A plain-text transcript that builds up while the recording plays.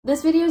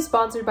This video is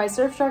sponsored by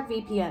Surfshark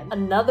VPN.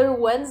 Another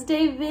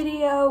Wednesday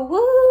video,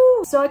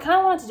 woo! So I kind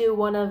of wanted to do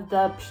one of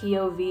the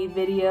POV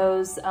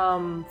videos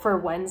for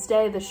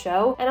Wednesday, the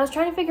show, and I was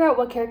trying to figure out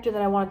what character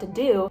that I wanted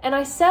to do, and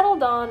I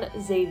settled on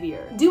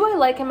Xavier. Do I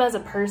like him as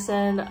a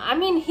person? I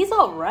mean, he's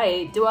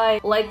alright. Do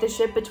I like the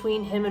ship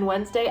between him and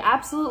Wednesday?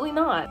 Absolutely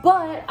not.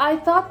 But I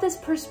thought this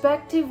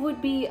perspective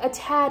would be a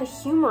tad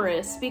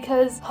humorous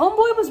because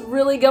Homeboy was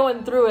really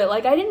going through it.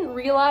 Like, I didn't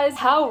realize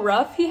how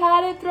rough he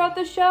had it throughout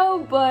the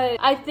show, but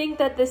I think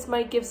that this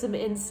might give some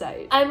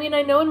insight. I mean,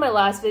 I know in my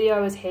last video I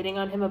was hating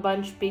on him a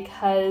bunch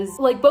because,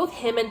 like, both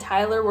him and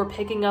Tyler were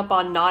picking up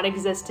on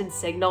non-existent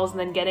signals and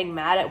then getting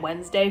mad at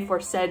Wednesday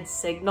for said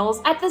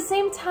signals. At the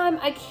same time,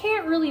 I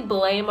can't really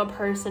blame a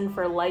person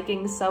for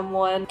liking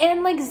someone.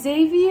 And like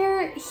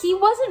Xavier, he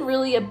wasn't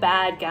really a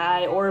bad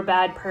guy or a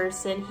bad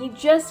person. He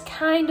just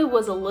kind of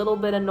was a little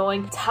bit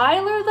annoying.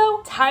 Tyler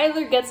though,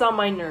 Tyler gets on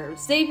my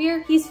nerves.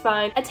 Xavier, he's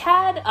fine. A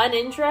tad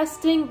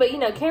uninteresting, but you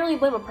know, can't really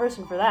blame a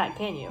person for that,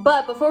 can you?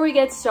 But before we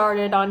get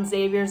started on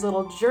Xavier's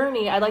little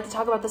journey, I'd like to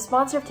talk about the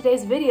sponsor of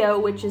today's video,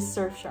 which is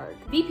Surfshark.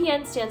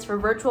 VPN stands for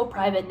Virtual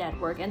Private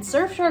Network, and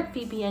Surfshark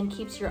VPN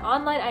keeps your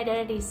online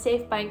identity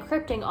safe by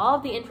encrypting all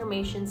of the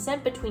information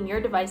sent between your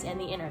device and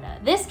the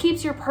internet. This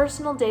keeps your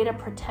personal data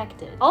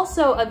protected.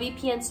 Also, a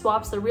VPN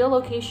swaps the real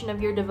location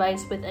of your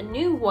device with a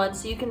new one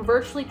so you can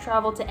virtually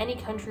travel to any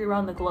country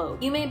around the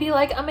globe. You may be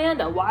like,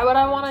 Amanda, why would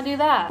I want to do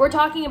that? We're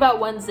talking about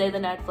Wednesday, the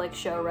Netflix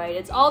show, right?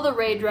 It's all the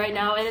rage right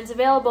now, and it's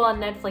available on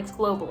Netflix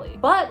globally.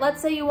 But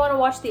let's say you want to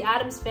watch the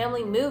Addams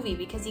Family movie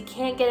because you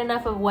can't get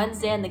enough of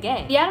Wednesday and the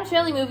gang. The Addams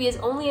Family movie is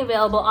only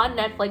available on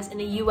Netflix in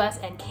the US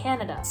and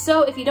Canada.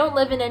 So if you don't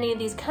live in any of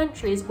these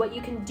countries, what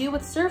you can do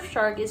with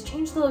Surfshark is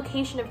change the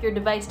location of your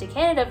device to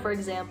Canada, for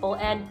example,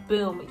 and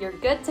boom, you're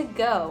good to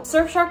go.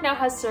 Surfshark now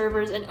has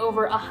servers in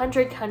over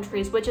 100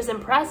 countries, which is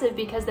impressive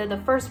because they're the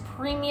first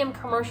premium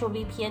commercial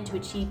VPN to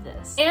achieve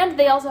this. And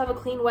they also have a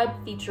clean web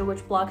feature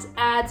which blocks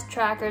ads,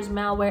 trackers,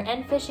 malware,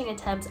 and phishing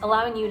attempts,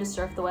 allowing you to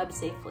surf the web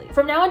safely.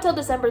 From now until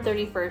December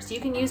 31st, you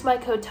can use my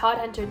code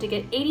TODHUNTER to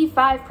get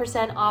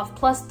 85% off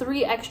plus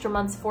 3 extra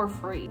months for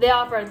free. They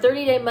offer a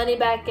 30-day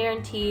money-back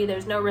guarantee.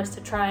 There's no risk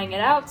to trying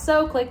it out,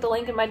 so click the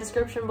link in my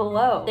description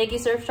below. Thank you,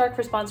 Surfshark,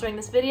 for sponsoring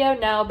this video.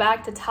 Now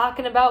back to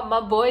talking about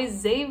my boy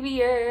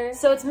Xavier.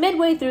 So it's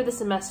midway through the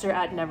semester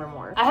at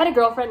Nevermore. I had a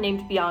girlfriend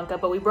named Bianca,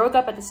 but we broke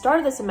up at the start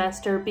of the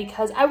semester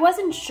because I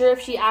wasn't sure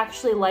if she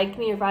actually liked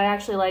me or if I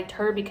actually liked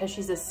her because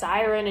she's a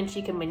siren and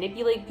she can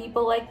manipulate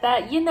people like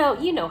that. You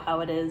know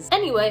how it is.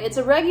 Anyway, it's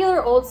a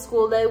regular old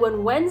school day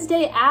when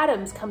Wednesday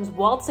Addams comes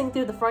waltzing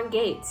through the front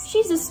gates.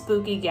 She's a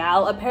spooky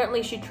gal.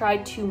 Apparently she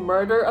tried to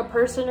murder a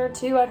person or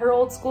two at her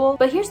old school.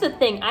 But here's the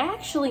thing, I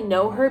actually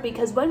know her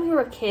because when we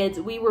were kids,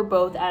 we were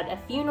both at a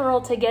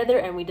funeral together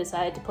and we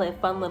decided to play a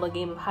fun little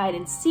game of hide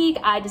and seek.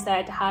 I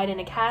decided to hide in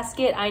a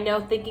casket. I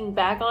know, thinking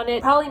back on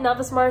it, probably not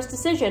the smartest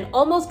decision.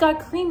 Almost got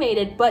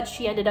cremated, but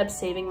she ended up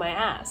saving my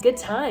ass. Good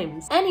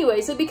times.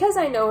 Anyway, so because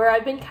I know her,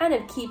 I've been kind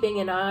of keeping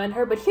an eye on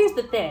her, but here's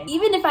the thing.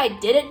 Even if I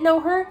didn't know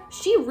her,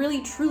 she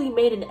really truly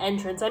made an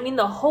entrance. I mean,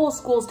 the whole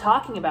school's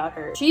talking about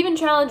her. She even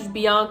challenged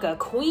Bianca,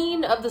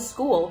 queen of the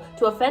school,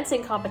 to a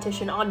fencing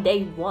competition on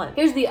day 1.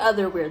 Here's the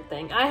other weird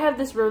thing. I have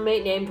this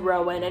roommate named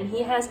Rowan, and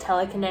he has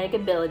telekinetic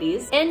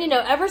abilities. And you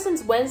know, ever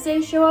since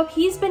Wednesday show up,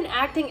 he's been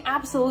acting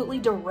absolutely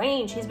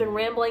deranged. He's been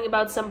rambling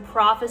about some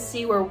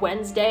prophecy where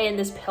Wednesday and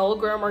this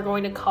pilgrim are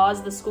going to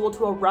cause the school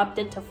to erupt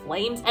into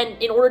flames.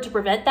 And in order to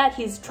prevent that,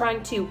 he's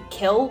trying to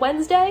kill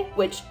Wednesday,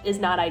 which is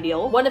not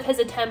ideal. One of his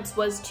attempts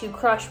was to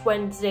crush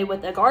Wednesday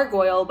with a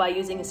gargoyle by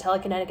using his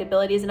telekinetic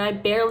abilities, and I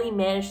barely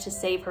managed to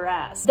save her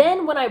ass.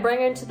 Then when I bring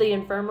her into the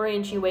infirmary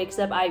and she wakes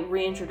up, I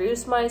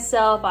reintroduce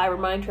myself. I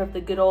remind her of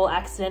the good old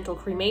accidental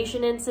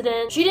cremation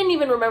incident. She didn't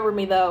even remember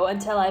me though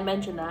until I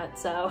mentioned that,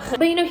 so.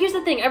 But you know, here's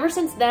the thing, ever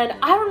since then,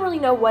 I don't really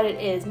know what it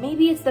is.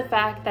 Maybe it's the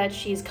fact that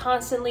she's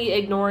constantly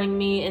ignoring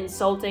me,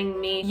 insulting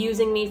me,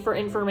 using me for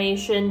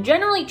information,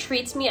 generally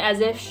treats me as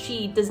if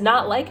she does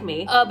not like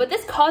me, but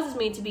this causes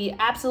me to be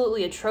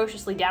absolutely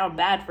atrociously down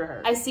bad for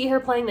her. I see her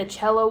playing the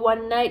cello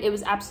one night. It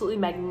was absolutely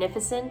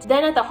magnificent.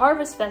 Then at the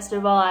Harvest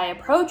Festival, I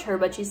approach her,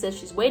 but she says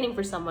she's waiting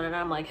for someone, and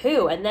I'm like,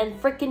 who? And then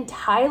frickin'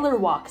 Tyler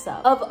walks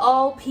up. Of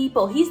all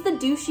people, he's the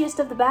douchiest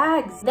of the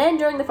bags. Then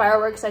during the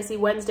fireworks, I see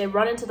Wednesday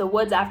run into the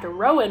woods after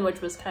Rowan,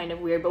 which was kind of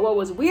weird, but what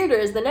was weirder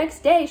is the next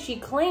day, she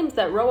claims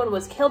that Rowan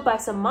was killed by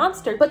some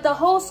monster, but the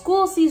whole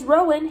school sees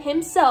Rowan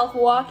himself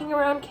walking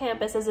around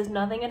campus as if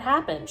nothing had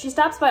happened. She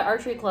stops by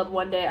archery club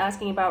one day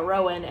asking about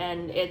Rowan,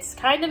 and it's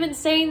kind of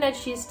insane that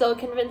she's still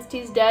convinced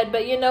he's dead,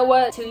 but you know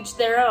what? To each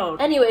their own.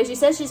 Anyway, she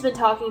says she's been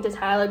talking to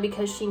Tyler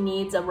because she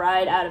needs a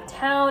ride out of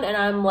town, and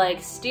I'm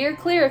like, steer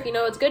clear if you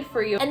know what's good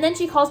for you. And then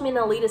she calls me an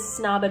elitist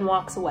snob and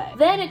walks away.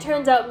 Then it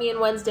turns out me and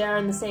Wednesday are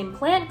in the same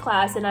plant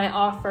class, and I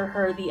offer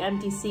her the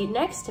empty seat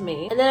next to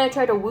me. And then I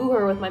try to woo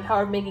her with my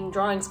power of making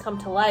drawings come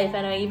to life,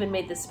 and I even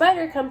made the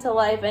spider come to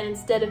life, and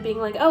instead of being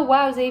like, oh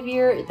wow,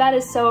 Xavier, that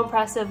is so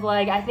impressive,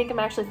 like, I think I'm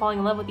actually falling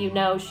in love with you,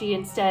 no, she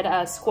instead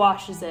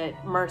squashes it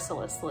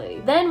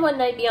mercilessly. Then one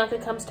night Bianca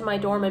comes to my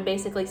dorm and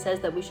basically says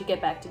that we should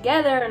get back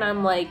together, and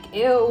I'm like,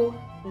 ew.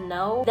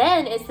 No.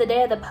 Then it's the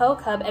day of the Poe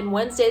Cup and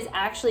Wednesday's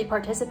actually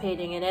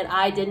participating in it.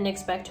 I didn't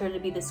expect her to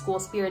be the school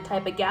spirit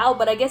type of gal,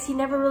 but I guess you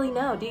never really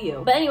know, do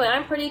you? But anyway,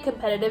 I'm pretty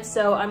competitive,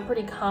 so I'm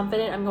pretty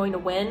confident I'm going to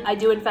win. I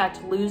do in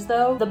fact lose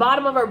though. The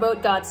bottom of our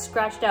boat got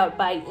scratched out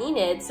by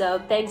Enid, so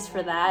thanks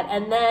for that.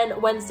 And then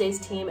Wednesday's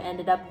team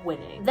ended up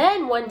winning.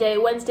 Then one day,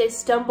 Wednesday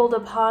stumbled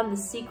upon the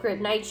secret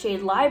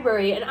Nightshade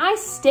library, and I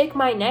stick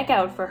my neck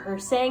out for her,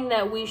 saying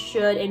that we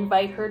should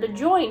invite her to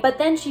join. But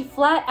then she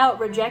flat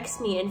out rejects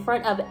me in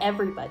front of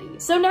everybody.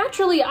 So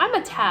naturally, I'm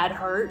a tad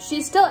hurt.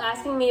 She's still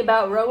asking me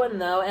about Rowan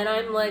though, and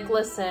I'm like,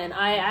 listen,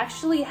 I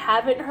actually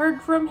haven't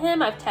heard from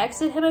him. I've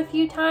texted him a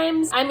few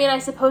times. I mean, I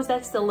suppose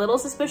that's a little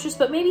suspicious,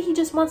 but maybe he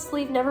just wants to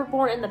leave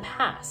Neverborn in the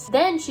past.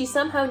 Then she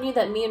somehow knew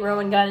that me and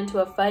Rowan got into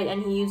a fight,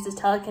 and he used his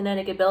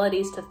telekinetic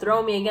abilities to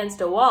throw me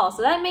against a wall.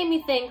 So that made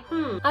me think,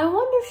 I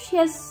wonder if she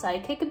has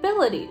psychic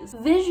abilities.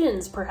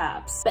 Visions,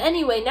 perhaps. But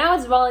anyway, now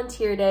it's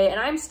volunteer day, and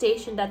I'm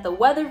stationed at the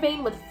weather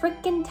vane with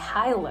frickin'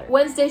 Tyler.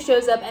 Wednesday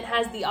shows up and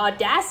has the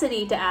audacity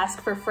to ask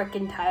for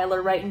frickin'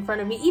 Tyler right in front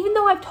of me, even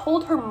though I've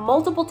told her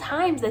multiple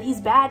times that he's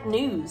bad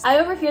news. I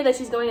overhear that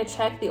she's going to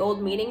check the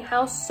old meeting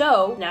house,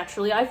 so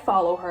naturally I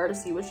follow her to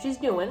see what she's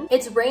doing.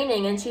 It's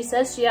raining, and she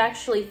says she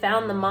actually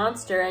found the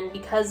monster, and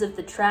because of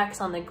the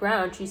tracks on the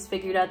ground, she's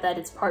figured out that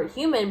it's part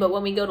human, but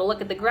when we go to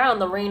look at the ground,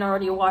 the rain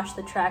already washed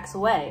the tracks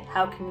away.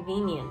 How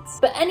convenient.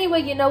 But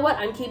anyway, you know what?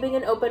 I'm keeping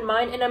an open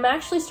mind, and I'm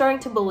actually starting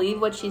to believe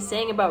what she's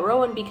saying about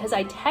Rowan because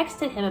I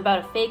texted him about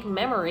a fake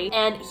memory,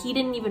 and he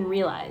didn't even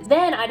realize.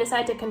 Then I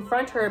decide to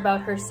confront her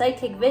about her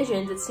psychic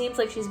visions. It seems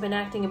like she's been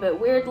acting a bit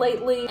weird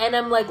lately, and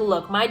I'm like,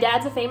 look, my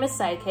dad's a famous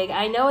psychic,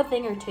 I know a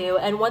thing or two,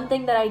 and one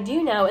thing that I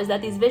do know is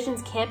that these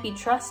visions can't be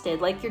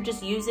trusted, like you're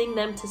just using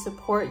them to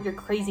support your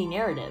crazy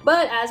narrative.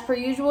 But as per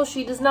usual,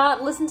 she does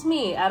not listen to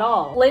me at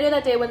all. Later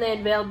that day when they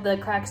unveiled the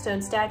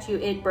Crackstone statue,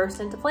 it burst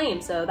into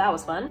flames, so that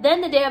was fun.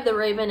 Then the day of the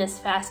Raven is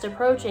fast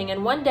approaching,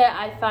 and one day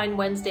I find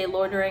Wednesday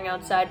loitering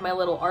outside my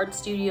little art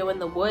studio in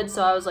the woods,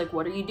 so I was like,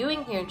 what are you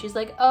doing here? And she's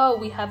like, oh,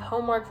 we have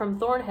homework from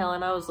Thornhill,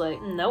 and I was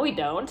like, no we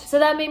don't. So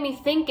that made me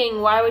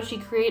thinking, why would she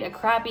create a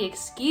crappy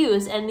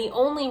excuse? And the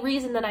only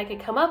reason that I could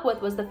come up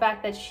with was the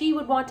fact that she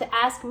would want to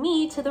ask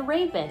me to the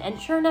Raven, and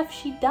sure enough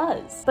she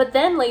does. But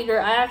then later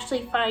I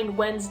actually find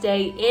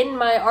Wednesday in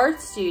my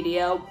art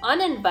studio,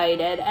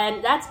 uninvited,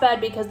 and that's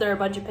bad because there are a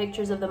bunch of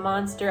pictures of the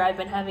monster. I've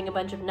been having a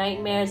bunch of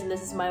nightmares, and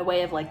this is my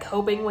way of like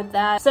coping with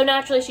that. So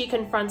naturally she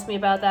confronts me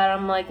about that.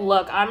 I'm like,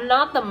 look, I'm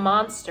not the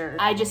monster,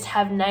 I just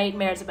have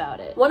nightmares about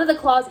it. One of the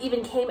claws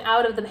even came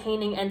out of the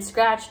painting and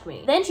scratched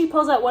me. Then she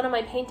pulls out one of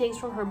my paintings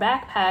from her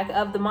backpack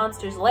of the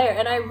monster's lair,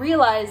 and I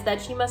realized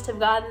that she must have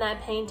gotten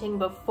that painting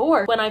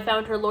before when I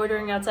found her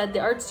loitering outside the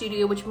art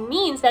studio, which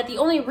means that the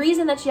only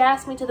reason that she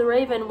asked me to the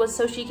Raven was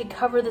so she could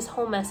cover this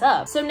whole mess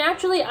up. So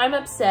naturally I'm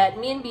upset.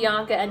 Me and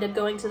Bianca end up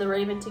going to the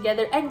Raven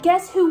together, and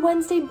guess who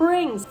Wednesday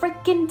brings?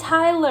 Frickin'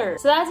 Tyler!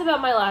 So that's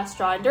about my last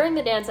straw, and during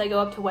the dance I go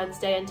up to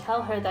Wednesday and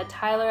tell her that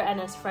Tyler and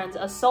his friends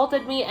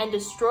assaulted me and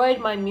destroyed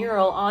my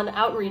mural on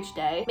Outreach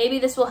Day. Maybe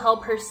this will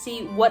help her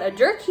see what a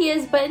jerk he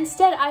is, but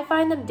instead I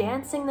find them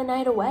dancing the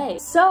night away.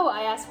 So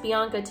I ask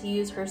Bianca to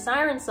use her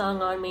siren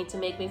song on me to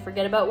make me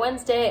forget about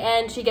Wednesday,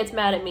 and she gets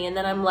mad at me, and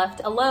then I'm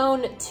left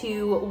alone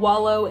to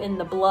wallow in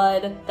the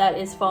blood that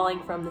is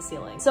falling from the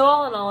ceiling. So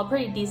all in all, a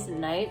pretty decent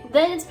night.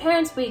 Then it's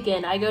parents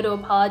weekend. I go to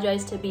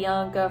apologize to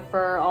Bianca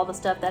for all the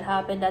stuff that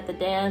happened at the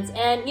dance,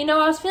 and you know,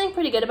 I was feeling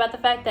pretty good about the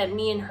fact that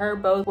me and her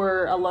both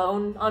were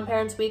alone on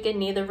parents weekend.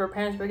 Neither of her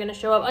parents were gonna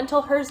show up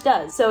until hers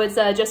does. So it's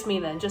just me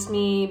then, just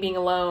me being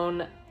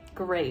alone.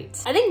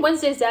 Great. I think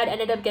Wednesday's dad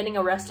ended up getting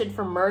arrested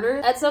for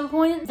murder at some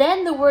point.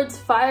 Then the words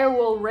 "fire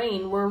will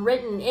rain" were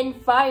written in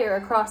fire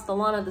across the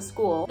lawn of the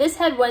school. This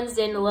had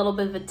Wednesday in a little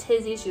bit of a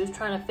tizzy. She was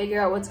trying to figure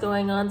out what's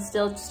going on,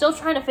 still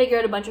trying to figure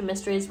out a bunch of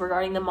mysteries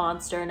regarding the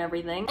monster and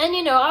everything. And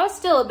you know, I was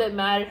still a bit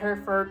mad at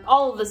her for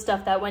all of the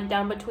stuff that went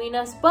down between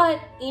us,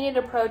 but Enid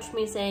approached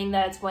me saying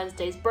that it's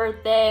Wednesday's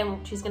birthday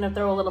and she's gonna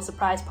throw a little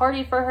surprise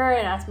party for her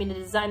and asked me to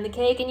design the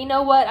cake, and you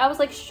know what? I was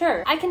like,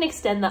 sure, I can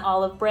extend the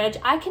olive branch.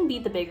 I can be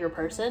the bigger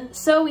person.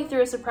 So we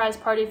threw a surprise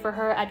party for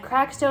her at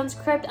Crackstone's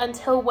crypt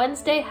until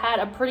Wednesday had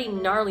a pretty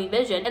gnarly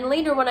vision, and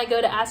later when I go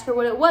to ask her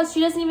what it was,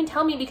 she doesn't even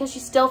tell me because she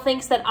still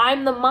thinks that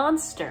I'm the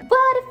monster. But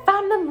if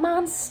I'm the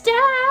monster.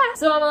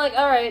 So I'm like,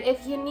 all right,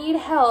 if you need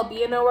help,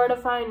 you know where to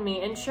find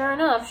me. And sure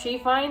enough, she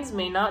finds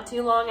me not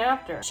too long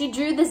after. She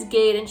drew this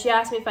gate and she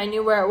asked me if I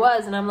knew where it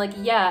was, and I'm like,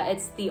 yeah,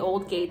 it's the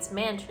old Gates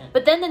mansion.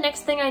 But then the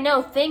next thing I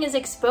know, Thing is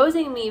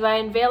exposing me by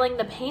unveiling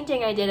the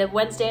painting I did of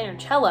Wednesday and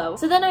her cello.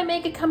 So then I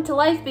make it come to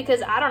life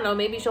because, I don't know,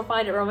 maybe she'll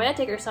find it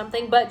romantic or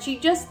something, but she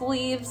just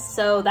leaves,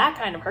 so that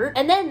kind of hurt.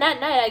 And then that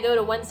night I go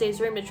to Wednesday's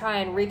room to try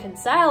and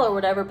reconcile or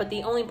whatever, but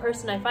the only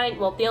person I find,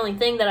 well, the only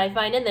thing that I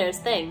find in there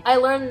is Thing. I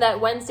learned that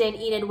Wednesday and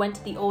Enid went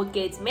to the old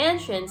Gates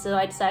mansion, so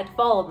I decide to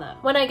follow them.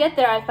 When I get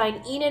there, I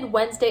find Enid,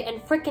 Wednesday,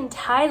 and frickin'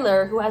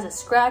 Tyler, who has a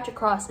scratch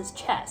across his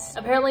chest.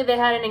 Apparently they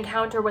had an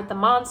encounter with the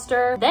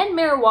monster. Then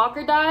Mayor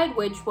Walker died,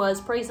 which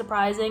was pretty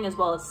surprising as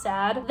well as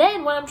sad.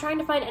 Then when I'm trying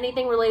to find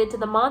anything related to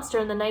the monster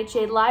in the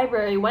Nightshade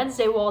Library,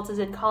 Wednesday waltzes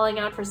in calling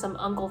out for some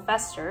Uncle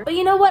Fester. But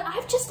you know what?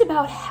 I've just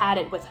about had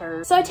it with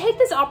her. So I take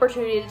this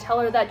opportunity to tell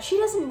her that she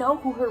doesn't know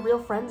who her real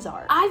friends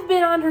are. I've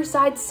been on her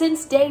side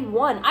since day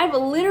one. I've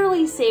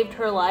literally saved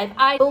her life.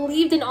 I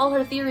believed in all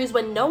her theories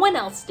when no one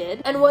else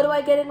did. And what do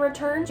I get in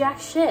return? Jack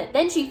shit.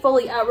 Then she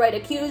fully outright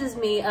accuses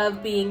me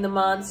of being the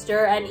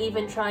monster and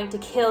even trying to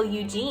kill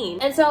Eugene.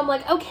 And so I'm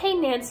like, okay,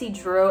 Nancy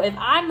Drew, if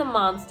I'm the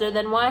monster,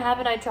 then why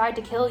haven't I tried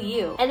to kill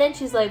you? And then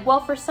she's like, well,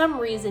 for some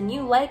reason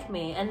you like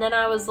me. And then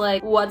I was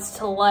like, what's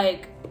to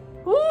like?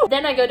 Woo.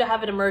 Then I go to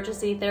have an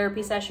emergency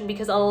therapy session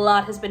because a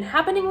lot has been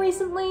happening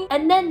recently.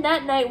 And then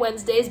that night,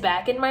 Wednesday's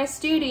back in my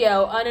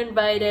studio,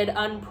 uninvited,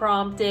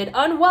 unprompted,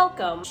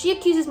 unwelcome. She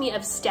accuses me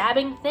of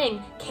stabbing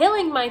Thing,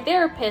 killing my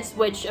therapist,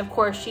 which of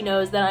course she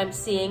knows that I'm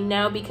seeing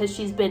now because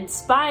she's been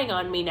spying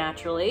on me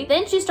naturally.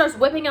 Then she starts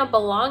whipping out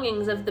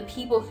belongings of the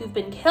people who've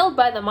been killed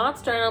by the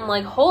monster, and I'm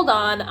like, hold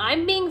on,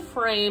 I'm being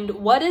framed.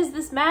 What is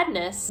this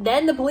madness?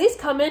 Then the police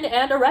come in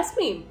and arrest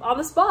me on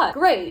the spot.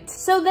 Great.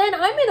 So then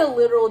I'm in a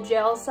literal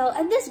jail cell,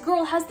 and this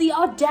girl has the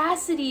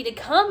audacity to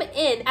come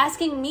in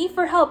asking me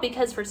for help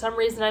because for some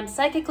reason I'm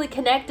psychically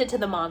connected to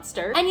the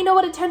monster. And you know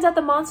what? It turns out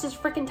the monster's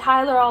freaking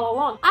Tyler all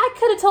along. I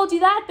could have told you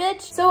that,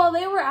 bitch. So while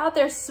they were out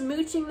there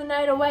smooching the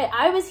night away,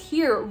 I was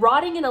here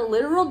rotting in a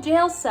literal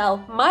jail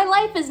cell. My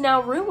life is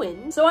now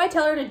ruined. So I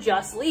tell her to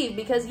just leave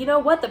because you know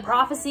what? The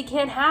prophecy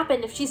can't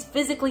happen if she's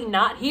physically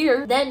not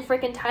here. Then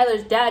freaking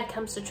Tyler's dad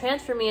comes to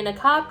transfer me in a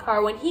cop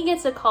car when he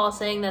gets a call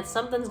saying that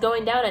something's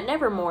going down at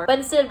Nevermore. But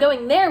instead of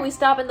going there, we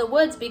stop in the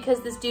woods because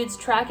this dude's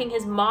tracking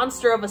his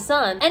monster of a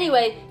son.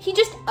 Anyway, he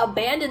just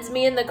abandons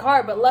me in the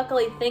car, but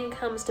luckily Thing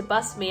comes to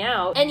bust me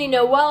out. And you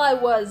know, while I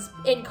was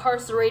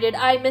incarcerated,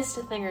 I missed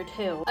a thing or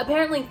two.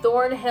 Apparently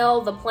Thornhill,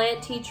 the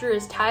plant teacher,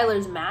 is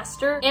Tyler's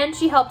master, and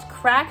she helped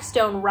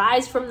Crackstone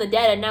rise from the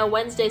dead, and now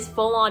Wednesday's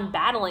full-on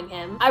battling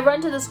him. I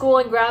run to the school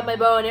and grab my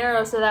bow and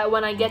arrow so that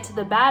when I get to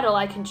the battle,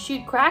 I can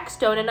shoot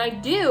Crackstone, and I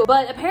do,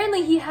 but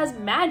apparently he has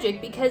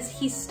magic because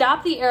he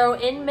stopped the arrow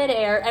in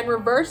midair and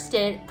reversed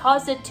it,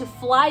 caused it to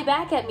fly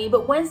back at me,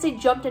 but Wednesday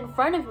jumped in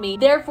front of me,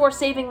 therefore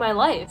saving my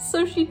life.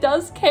 So she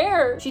does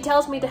care. She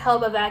tells me to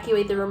help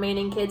evacuate the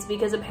remaining kids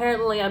because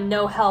apparently I'm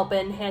no help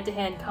in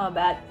hand-to-hand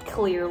combat,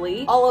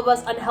 clearly. All of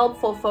us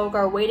unhelpful folk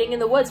are waiting in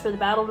the woods for the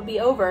battle to be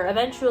over.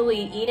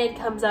 Eventually, Enid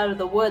comes out of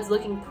the woods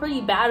looking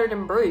pretty battered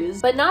and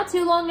bruised, but not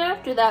too long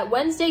after that,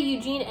 Wednesday,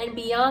 Eugene, and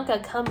Bianca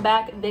come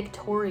back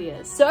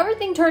victorious. So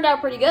everything turned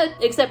out pretty good,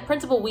 except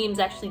Principal Weems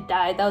actually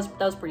died. That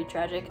was pretty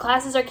tragic.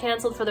 Classes are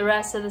canceled for the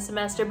rest of the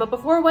semester, but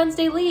before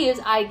Wednesday leaves,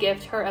 I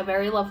gift her a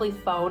very lovely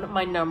phone.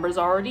 My number's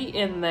already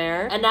in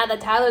there. And now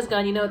that Tyler's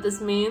gone, you know what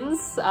this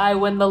means? I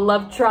win the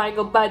love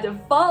triangle by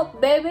default,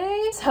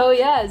 baby! So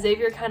yeah,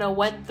 Xavier kind of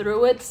went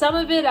through it. Some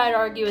of it, I'd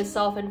argue, is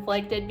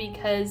self-inflicted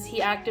because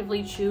he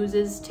actively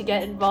chooses to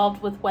get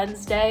involved with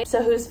Wednesday.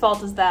 So whose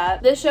fault is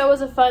that? This show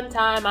was a fun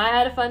time. I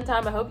had a fun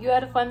time. I hope you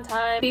had a fun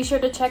time. Be sure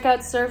to check out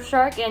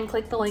Surfshark and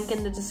click the link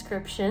in the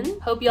description.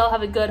 Hope y'all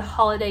have a good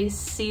holiday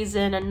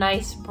season, a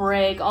nice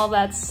break, all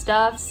that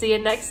stuff. See you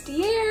next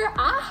year.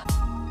 Ah!